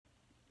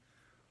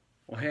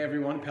Well, hey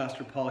everyone,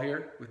 Pastor Paul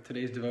here with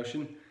today's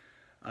devotion.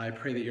 I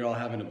pray that you're all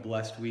having a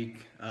blessed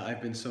week.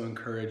 I've been so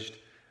encouraged,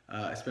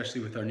 especially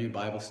with our new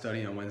Bible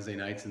study on Wednesday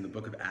nights in the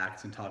book of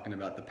Acts and talking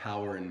about the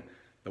power and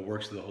the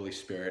works of the Holy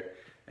Spirit.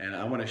 And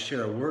I want to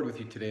share a word with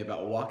you today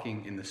about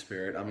walking in the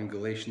Spirit. I'm in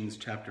Galatians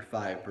chapter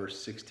 5, verse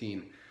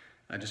 16.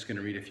 I'm just going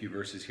to read a few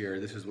verses here.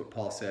 This is what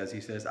Paul says.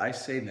 He says, "I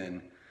say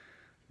then,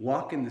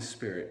 walk in the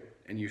Spirit,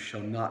 and you shall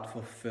not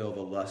fulfill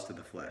the lust of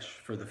the flesh.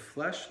 For the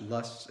flesh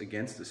lusts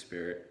against the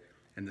Spirit,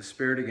 and the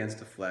Spirit against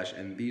the flesh,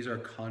 and these are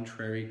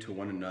contrary to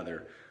one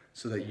another,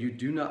 so that you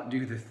do not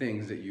do the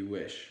things that you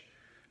wish.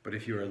 But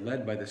if you are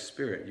led by the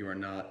Spirit, you are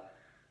not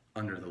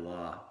under the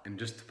law." And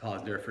just to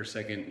pause there for a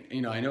second,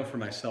 I know for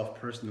myself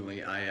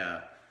personally,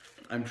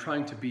 I'm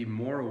trying to be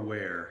more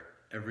aware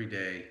every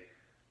day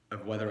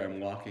of whether I'm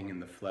walking in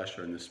the flesh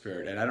or in the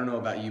Spirit. And I don't know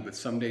about you, but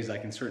some days I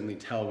can certainly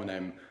tell when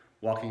I'm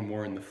walking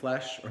more in the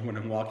flesh or when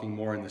I'm walking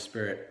more in the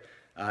Spirit.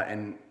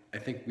 And I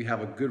think we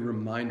have a good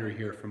reminder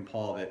here from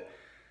Paul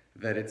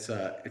that it's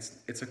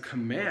a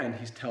command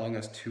he's telling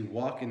us to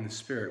walk in the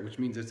Spirit, which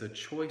means it's a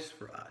choice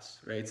for us,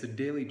 right? It's a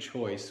daily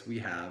choice we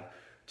have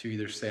to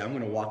either say, I'm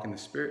going to walk in the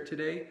Spirit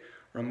today,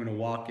 or I'm going to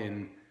walk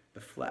in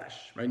the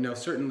flesh, right? Now,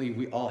 certainly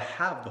we all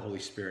have the Holy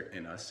Spirit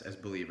in us as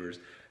believers.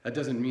 That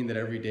doesn't mean that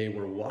every day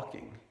we're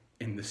walking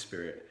in the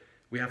Spirit.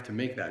 We have to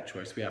make that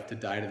choice. We have to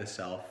die to the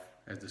self,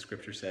 as the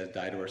scripture says,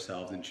 die to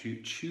ourselves and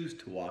choose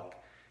to walk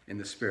in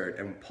the Spirit.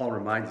 And Paul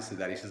reminds us of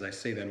that. He says, "I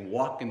say then,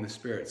 walk in the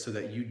Spirit so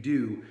that you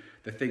do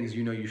the things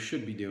you know you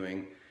should be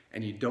doing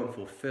and you don't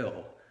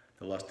fulfill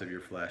the lust of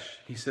your flesh."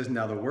 He says,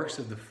 "Now the works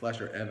of the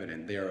flesh are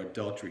evident. They are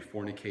adultery,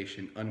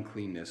 fornication,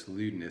 uncleanness,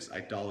 lewdness,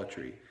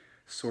 idolatry,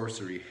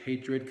 sorcery,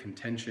 hatred,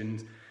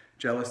 contentions,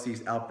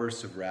 jealousies,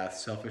 outbursts of wrath,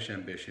 selfish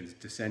ambitions,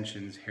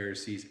 dissensions,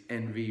 heresies,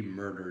 envy,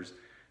 murders,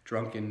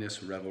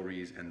 drunkenness,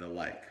 revelries, and the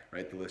like,"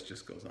 right? The list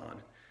just goes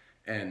on.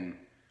 And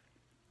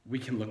we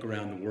can look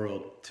around the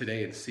world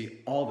today and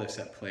see all this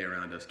at play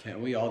around us, can't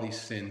we? All these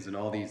sins and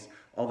all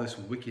this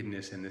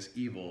wickedness and this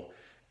evil.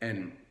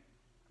 And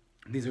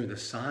these are the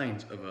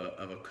signs of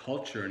a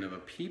culture and of a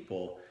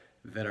people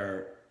that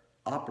are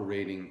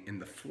operating in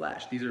the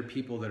flesh. These are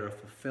people that are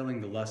fulfilling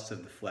the lusts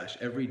of the flesh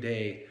every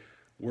day,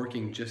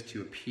 working just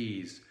to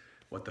appease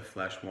what the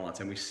flesh wants.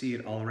 And we see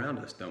it all around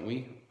us, don't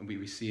we?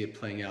 We see it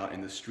playing out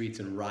in the streets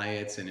and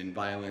riots and in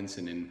violence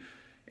and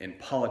in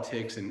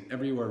politics, and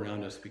everywhere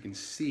around us we can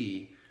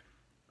see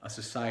a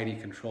society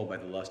controlled by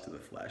the lust of the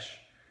flesh.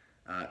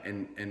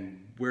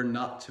 And we're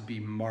not to be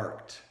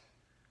marked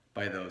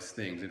by those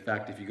things. In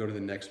fact, if you go to the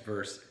next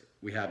verse,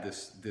 we have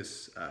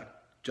this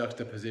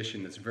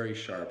juxtaposition that's very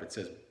sharp. It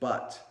says,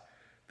 "But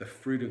the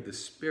fruit of the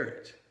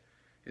Spirit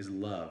is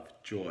love,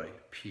 joy,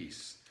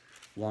 peace,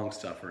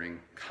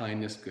 long-suffering,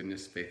 kindness,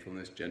 goodness,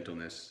 faithfulness,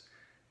 gentleness,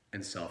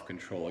 and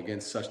self-control.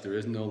 Against such there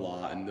is no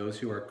law, and those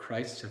who are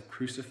Christ's have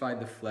crucified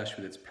the flesh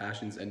with its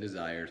passions and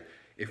desires.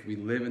 If we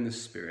live in the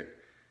Spirit,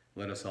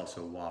 let us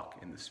also walk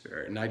in the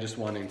Spirit." And I just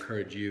want to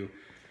encourage you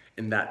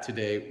in that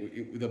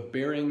today. The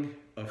bearing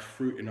of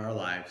fruit in our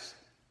lives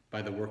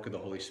by the work of the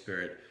Holy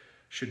Spirit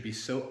should be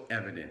so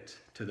evident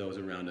to those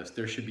around us.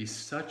 There should be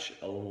such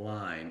a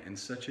line and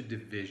such a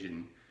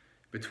division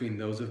between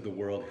those of the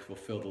world who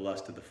fulfill the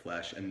lust of the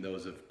flesh and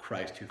those of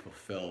Christ who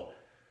fulfill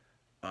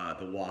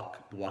the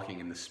walking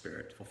in the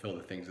Spirit, fulfill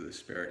the things of the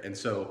Spirit. And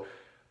so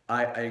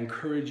I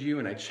encourage you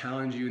and I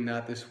challenge you in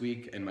that this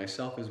week, and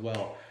myself as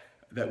well,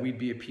 that we'd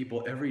be a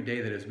people every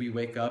day that as we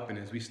wake up and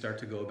as we start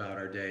to go about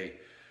our day,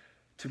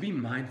 to be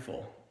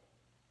mindful.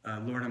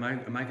 Lord, am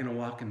I going to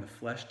walk in the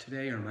flesh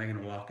today, or am I going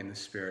to walk in the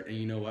Spirit? And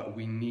you know what?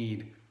 We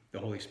need the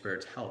Holy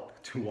Spirit's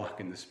help to walk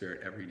in the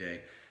Spirit every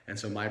day. And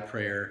so my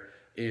prayer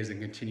is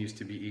and continues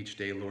to be each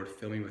day, Lord,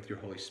 fill me with your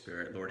Holy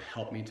Spirit. Lord,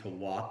 help me to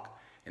walk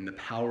in the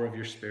power of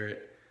your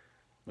Spirit.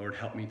 Lord,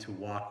 help me to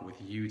walk with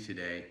you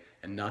today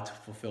and not to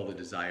fulfill the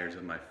desires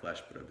of my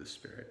flesh, but of the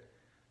Spirit.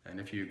 And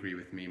if you agree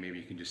with me, maybe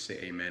you can just say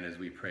amen as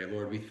we pray.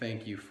 Lord, we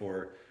thank you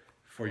for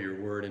your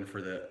word and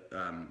for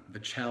the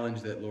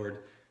challenge that, Lord,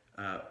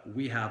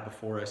 we have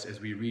before us as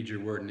we read your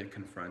word and it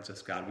confronts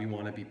us, God. We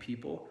want to be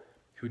people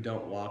who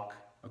don't walk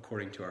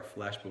according to our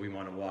flesh, but we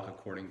want to walk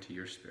according to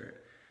your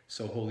Spirit.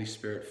 So Holy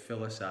Spirit,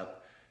 fill us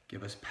up,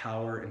 give us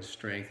power and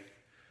strength.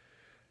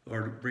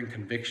 Lord, bring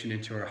conviction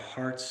into our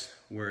hearts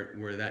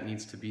where that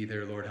needs to be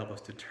there. Lord, help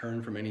us to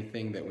turn from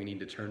anything that we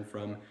need to turn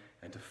from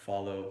and to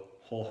follow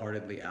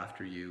wholeheartedly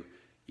after you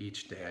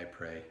each day, I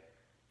pray.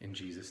 In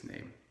Jesus'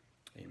 name,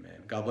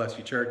 amen. God bless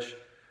you, church.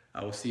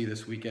 I will see you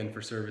this weekend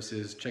for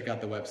services. Check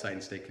out the website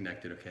and stay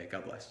connected, okay?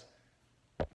 God bless.